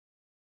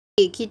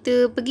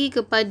Kita pergi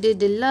kepada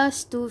the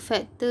last two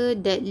factor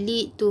that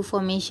lead to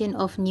formation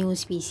of new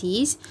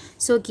species.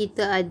 So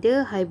kita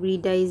ada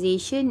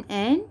hybridization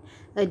and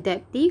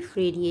adaptive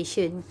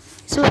radiation.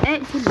 So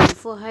actually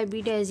for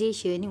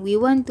hybridization, we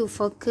want to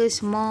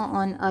focus more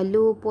on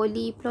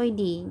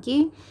allopolyploidy,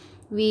 okay,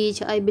 which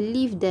I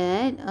believe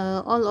that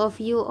all of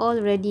you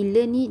already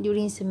learned it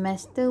during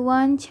semester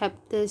 1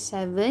 chapter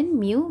 7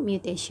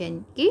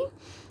 mutation, okay.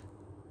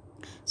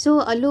 So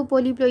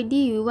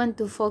allopolyploidy, we want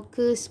to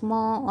focus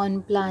more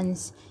on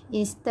plants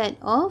instead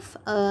of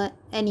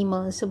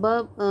animals.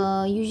 Sebab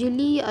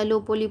usually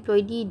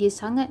allopolyploidy dia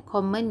sangat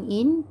common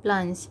in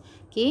plants.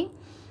 Okay.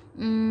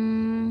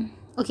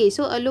 Okay,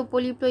 so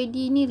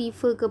allopolyploidy ni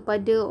refer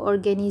kepada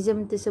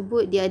organism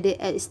tersebut dia ada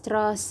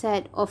extra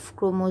set of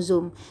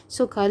chromosome.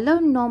 So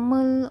kalau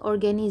normal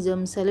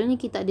organism, selalunya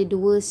kita ada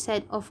 2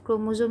 set of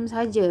chromosome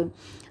saja.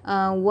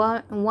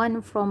 One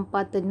from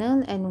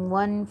paternal and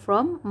one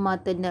from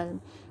maternal.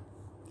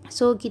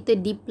 So kita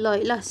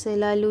diploid lah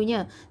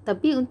selalunya.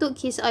 Tapi untuk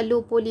case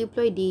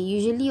allopolyploidy,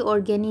 usually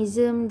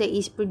organism that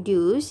is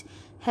produced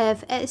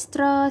have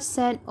extra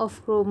set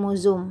of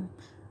chromosome,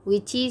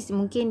 which is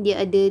mungkin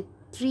dia ada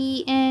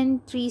 3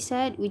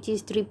 set which is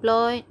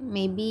triploid,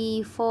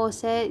 maybe 4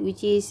 set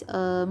which is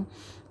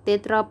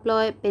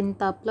tetraploid,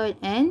 pentaploid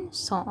and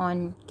so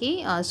on.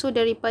 Okay, so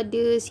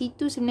daripada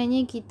situ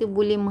sebenarnya kita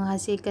boleh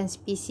menghasilkan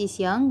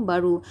spesies yang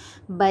baru,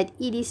 but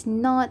it is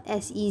not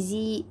as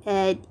easy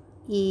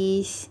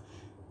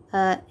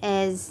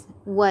as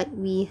what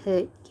we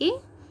heard.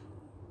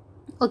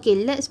 Okay,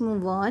 let's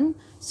move on.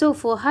 So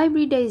for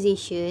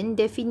hybridization,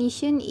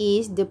 definition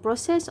is the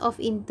process of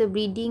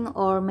interbreeding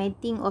or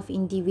mating of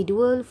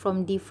individual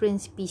from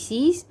different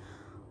species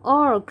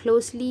or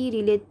closely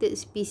related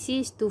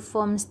species to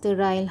form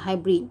sterile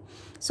hybrid.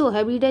 So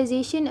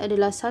hybridization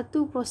adalah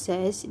satu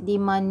proses di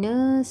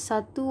mana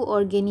satu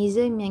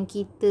organism yang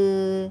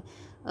kita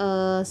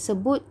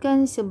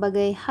sebutkan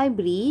sebagai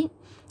hybrid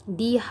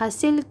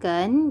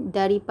dihasilkan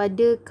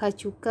daripada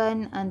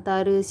kacukan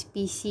antara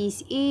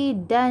spesies A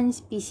dan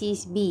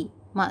spesies B.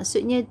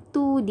 Maksudnya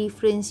 2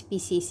 different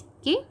species.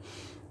 Okay.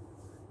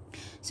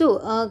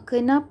 So,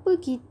 kenapa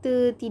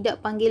kita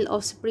tidak panggil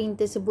offspring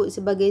tersebut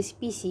sebagai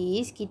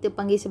spesies, kita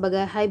panggil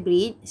sebagai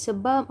hybrid?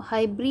 Sebab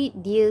hybrid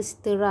dia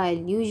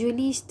sterile,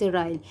 usually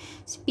sterile.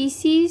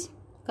 Spesies,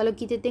 kalau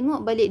kita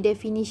tengok balik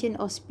definition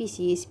of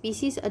species,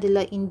 species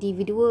adalah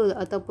individual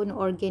ataupun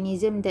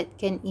organism that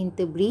can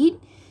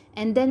interbreed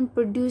and then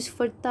produce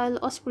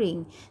fertile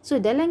offspring. So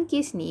dalam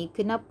kes ni,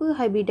 kenapa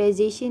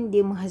hybridization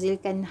dia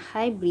menghasilkan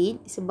hybrid?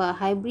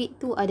 Sebab hybrid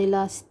tu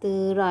adalah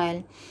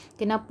sterile.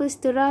 Kenapa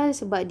sterile?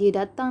 Sebab dia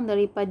datang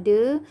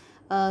daripada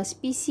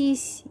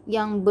spesies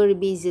yang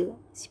berbeza.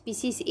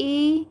 Spesies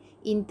A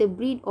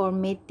interbreed or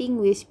mating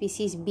with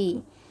spesies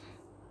B.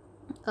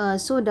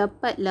 So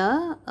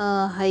dapatlah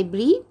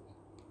hybrid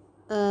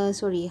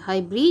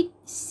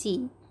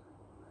C.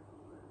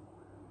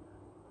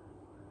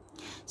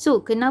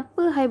 So,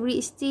 kenapa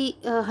hybrid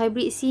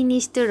C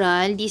ni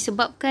sterile?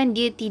 Disebabkan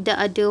dia tidak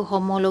ada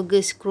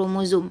homologous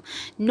chromosome.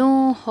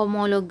 No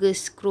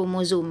homologous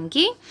chromosome.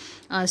 Okay?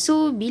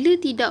 So, bila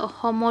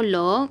tidak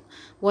homolog,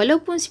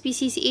 walaupun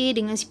spesies A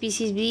dengan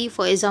spesies B,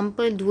 for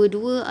example,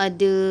 dua-dua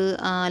ada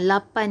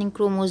 8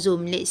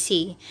 kromosom, let's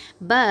say.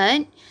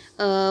 But,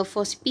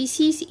 for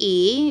species A,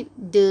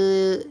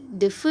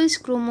 the first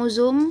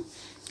chromosome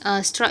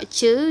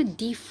structure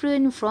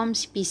different from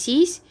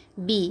species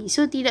B.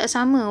 So tidak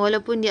sama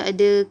walaupun dia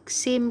ada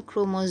same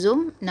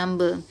chromosome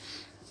number.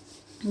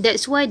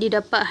 That's why dia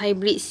dapat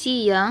hybrid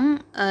C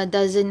yang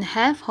doesn't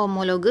have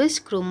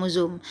homologous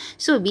chromosome.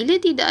 So bila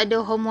tidak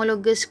ada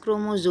homologous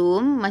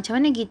chromosome,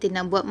 macam mana kita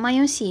nak buat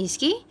meiosis?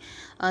 Okay?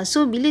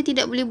 So bila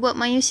tidak boleh buat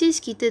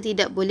meiosis, kita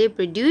tidak boleh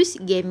produce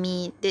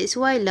gamete. That's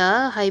why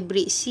lah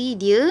hybrid C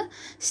dia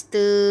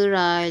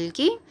sterile.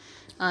 Okay?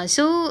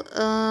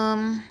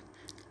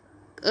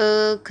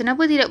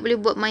 Kenapa tidak boleh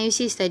buat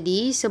meiosis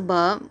tadi?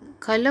 Sebab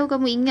kalau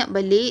kamu ingat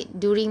balik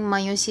during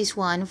meiosis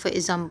 1, for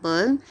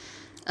example,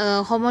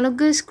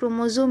 homologous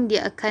chromosome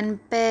dia akan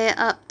pair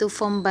up to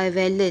form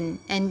bivalent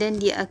and then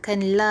dia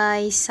akan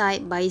lie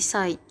side by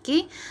side.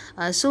 Okay?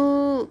 So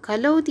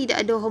kalau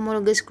tidak ada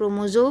homologous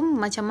chromosome,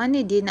 macam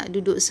mana dia nak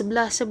duduk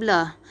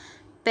sebelah-sebelah?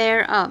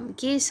 Pair up,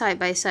 okay, side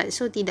by side.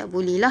 So tidak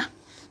boleh lah.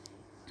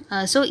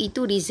 So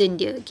itu reason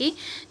dia. Okay.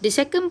 The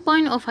second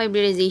point of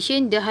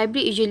hybridization, the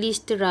hybrid usually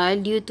sterile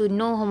due to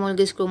no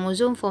homologous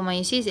chromosome for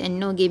meiosis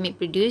and no gamete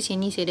produced. Yang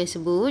ni saya dah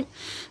sebut.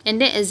 And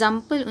then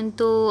example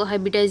untuk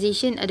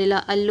hybridization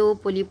adalah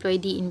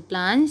allopolyploidy in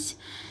plants.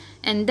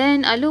 And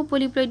then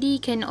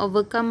allopolyploidy can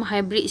overcome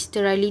hybrid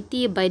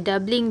sterility by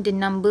doubling the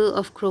number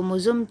of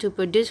chromosome to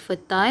produce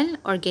fertile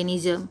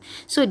organism.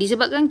 So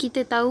disebabkan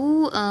kita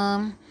tahu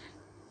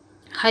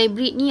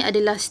hybrid ni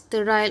adalah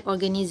sterile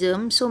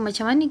organism. So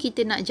macam mana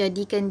kita nak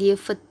jadikan dia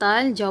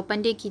fertile?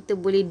 Jawapan dia, kita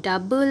boleh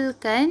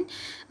doublekan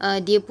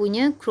dia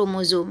punya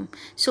kromosom.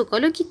 So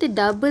kalau kita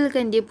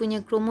doublekan dia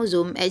punya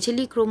kromosom,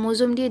 actually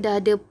kromosom dia dah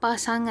ada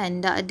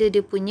pasangan, dah ada dia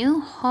punya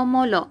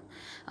homolog.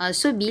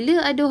 So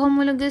bila ada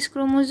homologous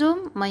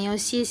chromosome,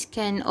 meiosis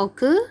can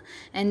occur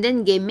and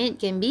then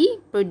gamete can be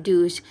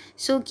produced.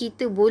 So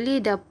kita boleh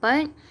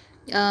dapat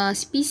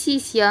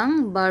spesies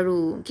yang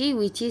baru, okay,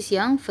 which is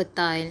yang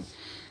fertile.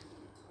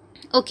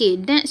 Okay,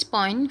 next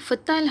point,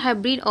 fertile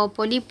hybrid or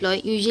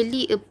polyploid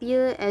usually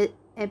appear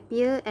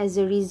as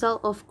a result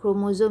of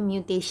chromosome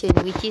mutation,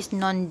 which is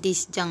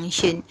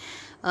non-disjunction.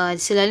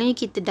 Selalunya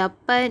kita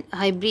dapat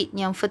hybrid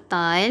yang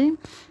fertile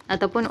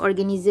ataupun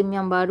organism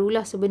yang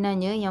barulah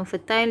sebenarnya yang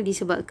fertile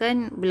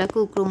disebabkan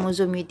berlaku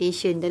chromosome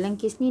mutation. Dalam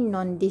kes ni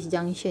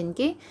non-disjunction,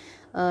 okay?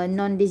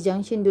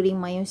 Non-disjunction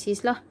during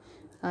meiosis lah.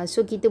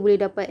 So kita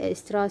boleh dapat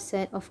extra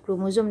set of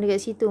chromosome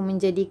dekat situ,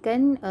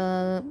 menjadikan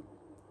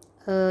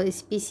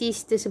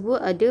spesies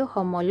tersebut ada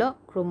homolog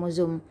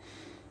chromosome.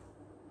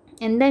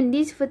 And then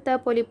this fertile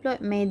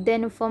polyploid may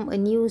then form a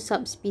new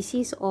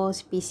subspecies or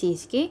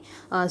species. Okay.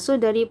 So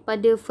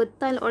daripada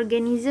fertile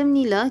organism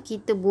ni lah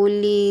kita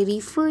boleh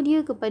refer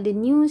dia kepada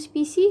new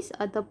species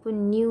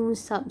ataupun new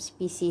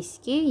subspecies.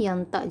 Okay.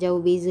 Yang tak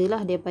jauh beza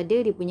lah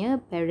daripada dia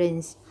punya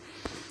parents.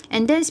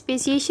 And then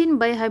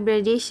speciation by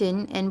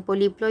hybridization and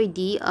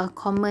polyploidy are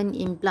common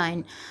in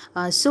plant.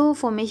 So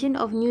formation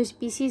of new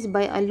species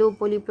by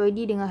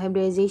allopolyploidy dengan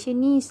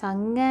hybridization ni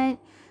sangat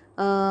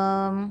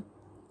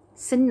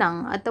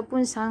senang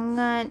ataupun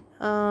sangat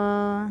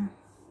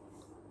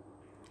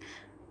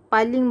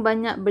paling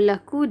banyak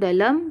berlaku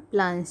dalam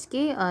plants.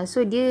 Okay?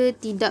 So dia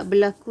tidak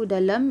berlaku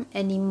dalam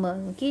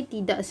animal. Okay?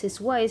 Tidak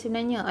sesuai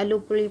sebenarnya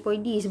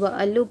allopolyploidy, sebab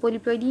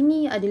allopolyploidy ni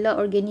adalah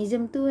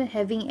organism tu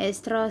having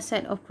extra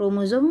set of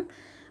chromosome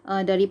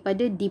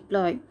daripada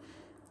diploid.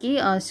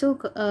 Okay? So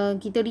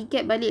kita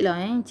recap balik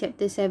lah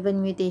chapter 7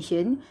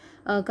 mutation.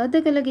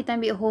 Katakanlah kita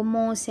ambil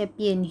Homo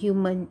sapien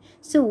human.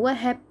 So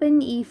what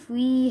happen if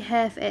we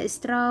have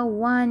extra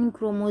one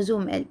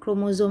chromosome at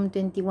chromosome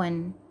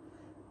 21?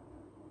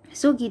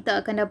 So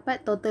kita akan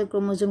dapat total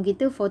chromosome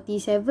kita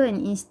 47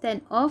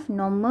 instead of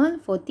normal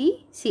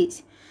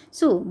 46.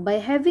 So by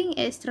having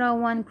extra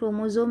one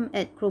chromosome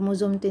at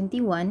chromosome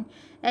 21,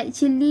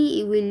 actually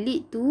it will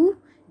lead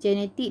to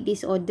genetic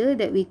disorder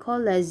that we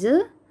call as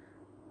a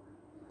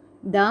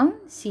Down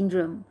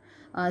syndrome.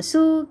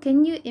 So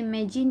can you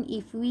imagine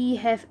if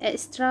we have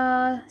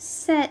extra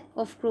set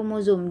of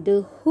chromosome,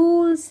 the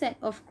whole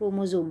set of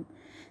chromosome.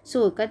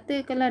 So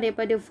katakanlah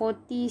daripada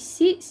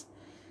 46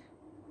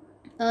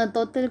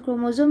 total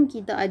chromosome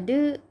kita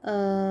ada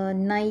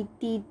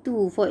 92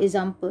 for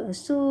example.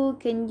 So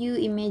can you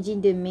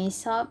imagine the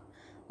mess up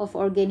of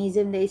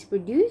organism that is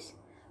produced?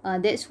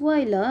 That's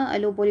why lah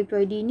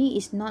allopolyploidy ni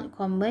is not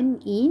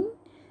common in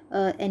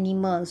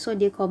animal. So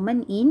dia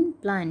common in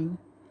plant.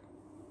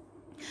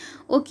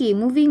 Okay,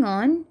 moving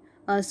on.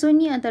 So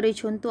ni antara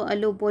contoh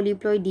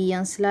allopolyploidy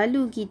yang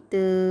selalu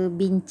kita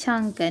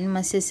bincangkan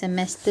masa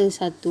semester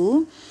 1.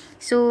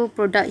 So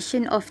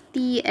production of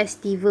T.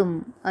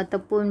 estivum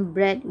ataupun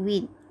bread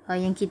wheat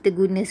yang kita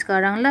guna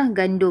sekarang lah,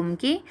 gandum.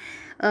 Okay.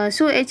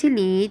 So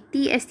actually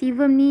T.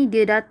 estivum ni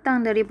dia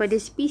datang daripada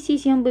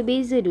spesies yang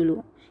berbeza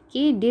dulu.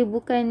 Okay, dia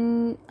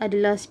bukan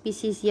adalah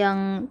spesies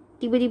yang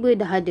tiba-tiba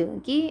dah ada.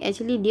 Okay,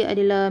 actually dia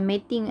adalah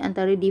mating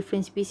antara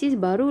different species,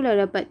 barulah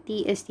dapat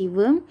T.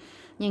 estivum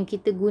yang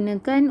kita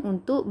gunakan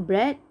untuk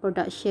bread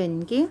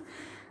production. Okay,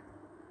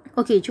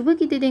 okay, cuba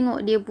kita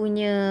tengok dia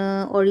punya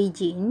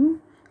origin.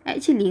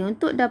 Actually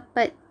untuk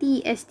dapat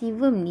T.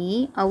 estivum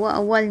ni,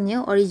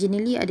 awal-awalnya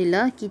originally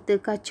adalah kita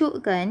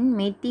kacukkan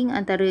mating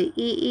antara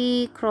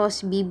AA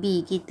cross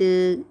BB.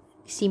 Kita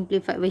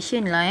simplified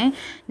version lah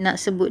nak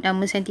sebut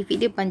nama saintifik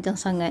dia panjang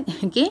sangat.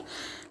 Okay,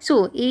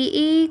 so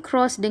AA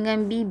cross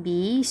dengan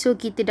BB, so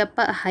kita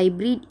dapat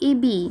hybrid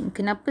AB.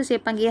 Kenapa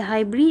saya panggil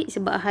hybrid?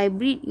 Sebab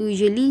hybrid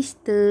usually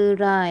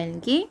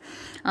sterile. Okay,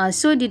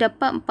 so dia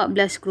dapat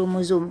 14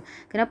 kromosom.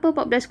 Kenapa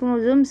 14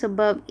 kromosom?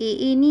 Sebab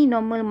AA ni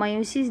normal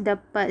meiosis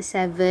dapat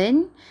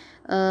 7,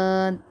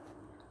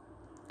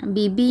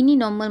 BB ni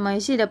normal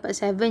meiosis dapat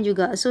 7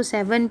 juga. So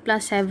 7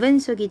 plus 7,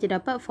 so kita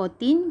dapat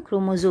 14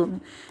 kromosom.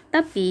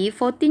 Tapi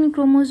 14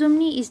 kromosom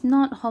ni is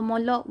not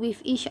homolog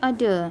with each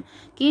other.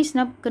 Okay,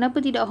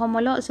 kenapa tidak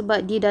homolog?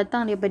 Sebab dia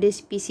datang daripada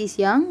spesies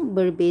yang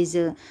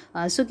berbeza.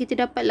 So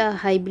kita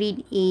dapatlah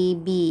hybrid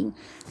AB.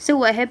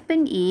 So what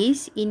happened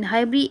is in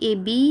hybrid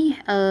AB,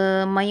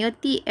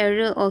 meiotic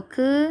error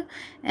occur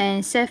and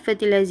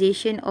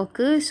self-fertilization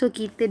occur. So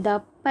kita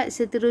dapat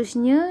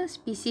seterusnya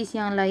spesies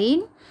yang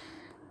lain,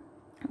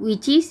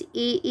 which is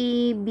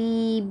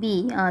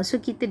AABB.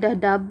 So kita dah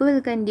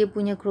doublekan dia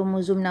punya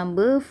chromosome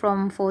number.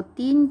 From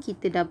 14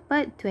 kita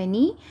dapat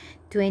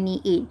 28.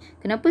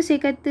 Kenapa saya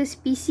kata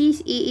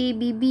spesies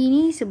AABB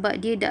ni?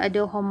 Sebab dia dah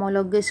ada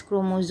homologous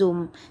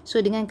chromosome.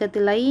 So dengan kata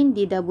lain,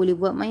 dia dah boleh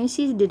buat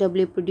meiosis, dia dah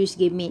boleh produce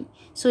gamete.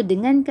 So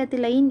dengan kata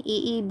lain,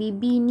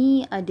 AABB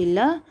ni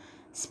adalah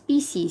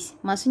spesies.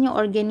 Maksudnya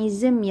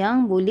organism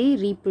yang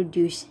boleh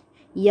reproduce,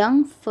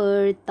 yang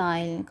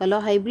fertile.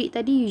 Kalau hybrid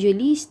tadi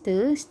usually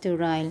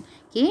sterile.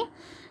 Okay.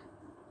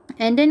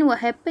 And then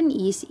what happen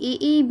is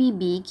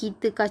AABB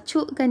kita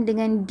kacukkan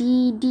dengan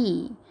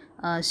DD.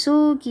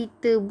 So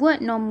kita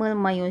buat normal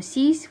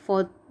meiosis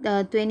for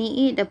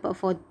 28 dapat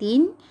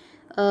 14,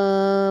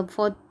 14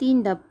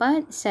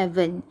 dapat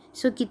 7.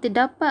 So kita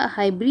dapat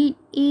hybrid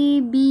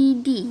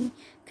ABD.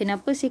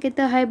 Kenapa saya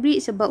kata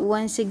hybrid? Sebab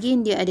once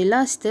again dia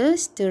adalah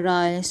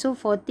sterile. So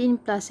 14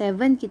 plus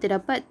 7 kita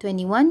dapat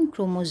 21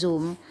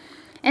 kromosom.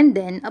 And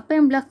then apa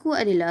yang berlaku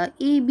adalah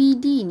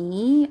ABD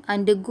ni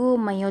undergo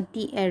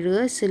meiotic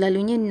error,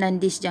 selalunya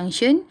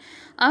non-disjunction.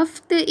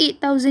 After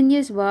 8,000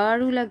 years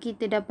barulah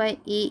kita dapat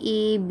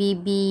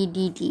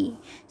AABBDD.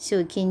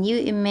 So can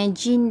you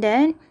imagine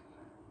that?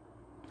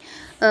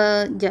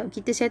 Sekejap,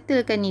 kita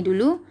settlekan ni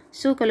dulu.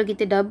 So kalau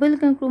kita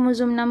doublekan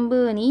kromosom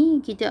number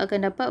ni, kita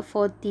akan dapat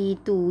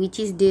 42,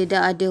 which is dia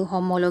dah ada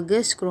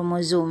homologous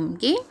chromosome.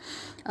 Okay.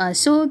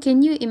 So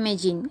can you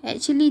imagine,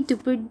 actually to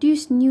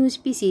produce new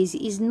species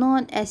is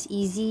not as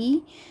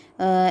easy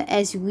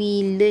as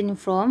we learn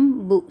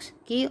from books,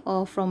 okay,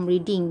 or from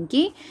reading.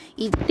 Okay,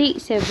 it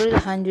takes several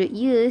hundred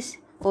years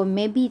or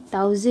maybe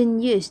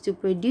 1,000 years to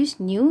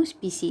produce new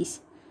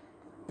species.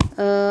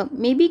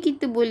 Maybe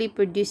kita boleh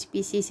produce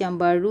species yang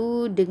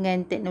baru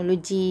dengan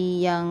teknologi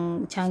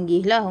yang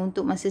canggih lah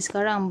untuk masa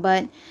sekarang,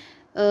 but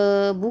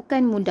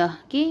bukan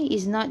mudah. Okay,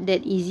 it's not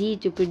that easy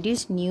to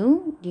produce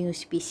new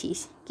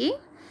species. Okay.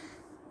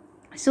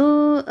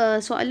 So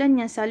soalan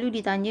yang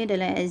selalu ditanya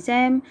dalam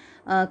exam,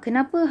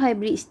 kenapa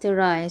hybrid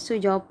sterile? So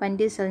jawapan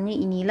dia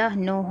selalunya inilah,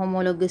 no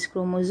homologous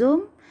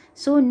chromosome.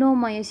 So no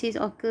meiosis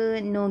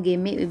occur, no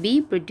gamete will be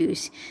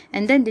produced.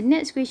 And then the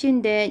next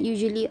question that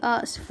usually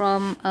asked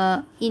from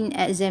in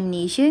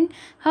examination,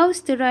 how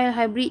sterile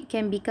hybrid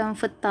can become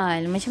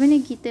fertile? Macam mana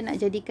kita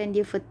nak jadikan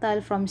dia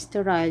fertile from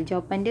sterile?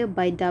 Jawapan dia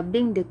by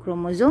doubling the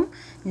chromosome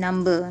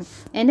number.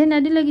 And then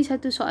ada lagi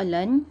satu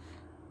soalan,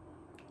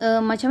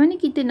 macam mana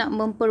kita nak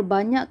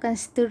memperbanyakkan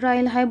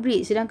sterile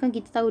hybrid sedangkan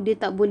kita tahu dia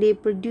tak boleh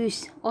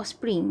produce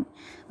offspring?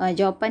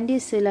 Jawapan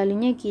dia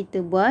selalunya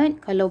kita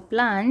buat, kalau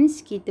plants,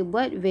 kita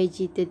buat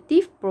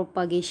vegetative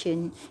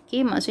propagation.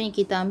 Okay, maksudnya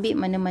kita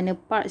ambil mana-mana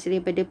parts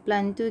daripada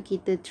plant tu,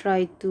 kita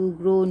try to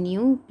grow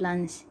new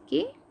plants.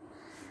 Okay.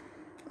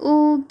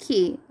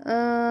 Okay.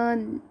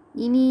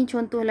 Ini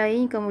contoh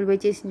lain, kamu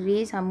boleh baca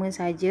sendiri, sama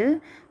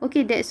saja.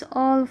 Okay, that's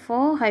all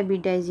for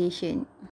hybridization.